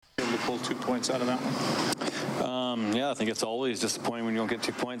pull 2 points out of that one? Yeah, I think it's always disappointing when you don't get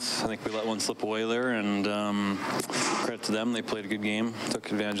 2 points. I think we let one slip away there, and credit to them. They played a good game,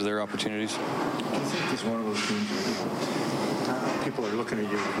 took advantage of their opportunities. Do you think it's one of those games where people are looking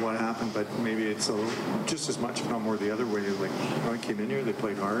at you, what happened, but maybe it's just as much, if not more, the other way? Like, I came in here, they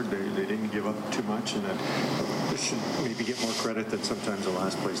played hard, they didn't give up too much, and that they should maybe get more credit than sometimes the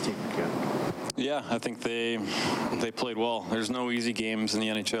last place team can get. Yeah, I think they played well. There's no easy games in the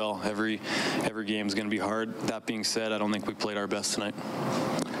NHL. Every game is going to be hard. That being said, I don't think we played our best tonight.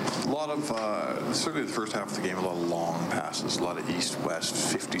 A lot of, certainly the first half of the game, a lot of long passes, a lot of east-west,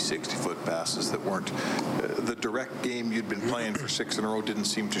 50, 60-foot passes that weren't. The direct game you'd been playing for 6 in a row didn't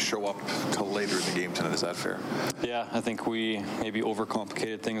seem to show up till later in the game tonight. Is that fair? Yeah, I think we maybe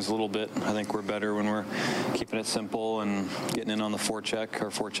overcomplicated things a little bit. I think we're better when we're keeping it simple and getting in on the forecheck. Our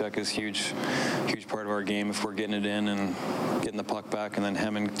forecheck is huge part of our game. If we're getting it in and getting the puck back and then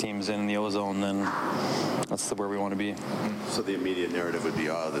hemming teams in the O-zone, then that's where we want to be. So the immediate narrative would be,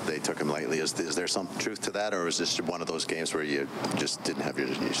 that they took him lightly. Is there some truth to that, or is this one of those games where you just didn't have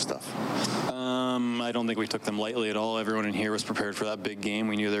your stuff? I don't think we took them lightly at all. Everyone in here was prepared for that big game.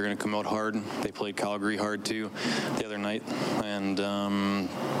 We knew they were going to come out hard. They played Calgary hard too the other night, and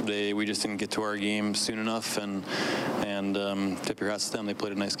we just didn't get to our game soon enough. And tip your hats to them. They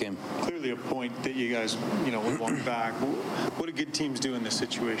played a nice game. Clearly a point that you guys, want back. What do good teams do in this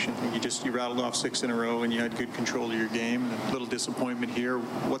situation? You rattled off 6 in a row and you had good control of your game. And a little disappointment here.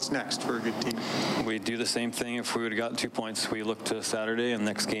 What's next for a good team? We do the same thing. If we would have gotten 2 points, we look to Saturday and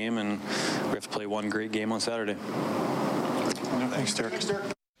next game, and we have to play one great game on Saturday. Thanks, Derek.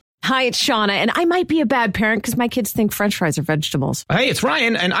 Hi, it's Shauna, and I might be a bad parent because my kids think French fries are vegetables. Hey, it's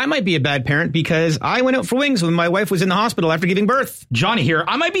Ryan, and I might be a bad parent because I went out for wings when my wife was in the hospital after giving birth. Johnny here.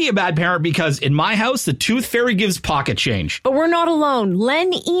 I might be a bad parent because in my house, the tooth fairy gives pocket change. But we're not alone.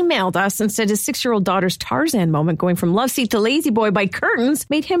 Len emailed us and said his 6-year-old daughter's Tarzan moment going from love seat to lazy boy by curtains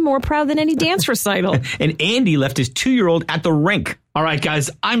made him more proud than any dance recital. And Andy left his 2-year-old at the rink. All right, guys,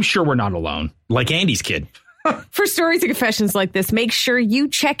 I'm sure we're not alone. Like Andy's kid. For stories and confessions like this, make sure you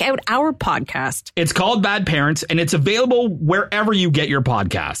check out our podcast. It's called Bad Parents, and it's available wherever you get your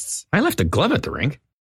podcasts. I left a glove at the rink.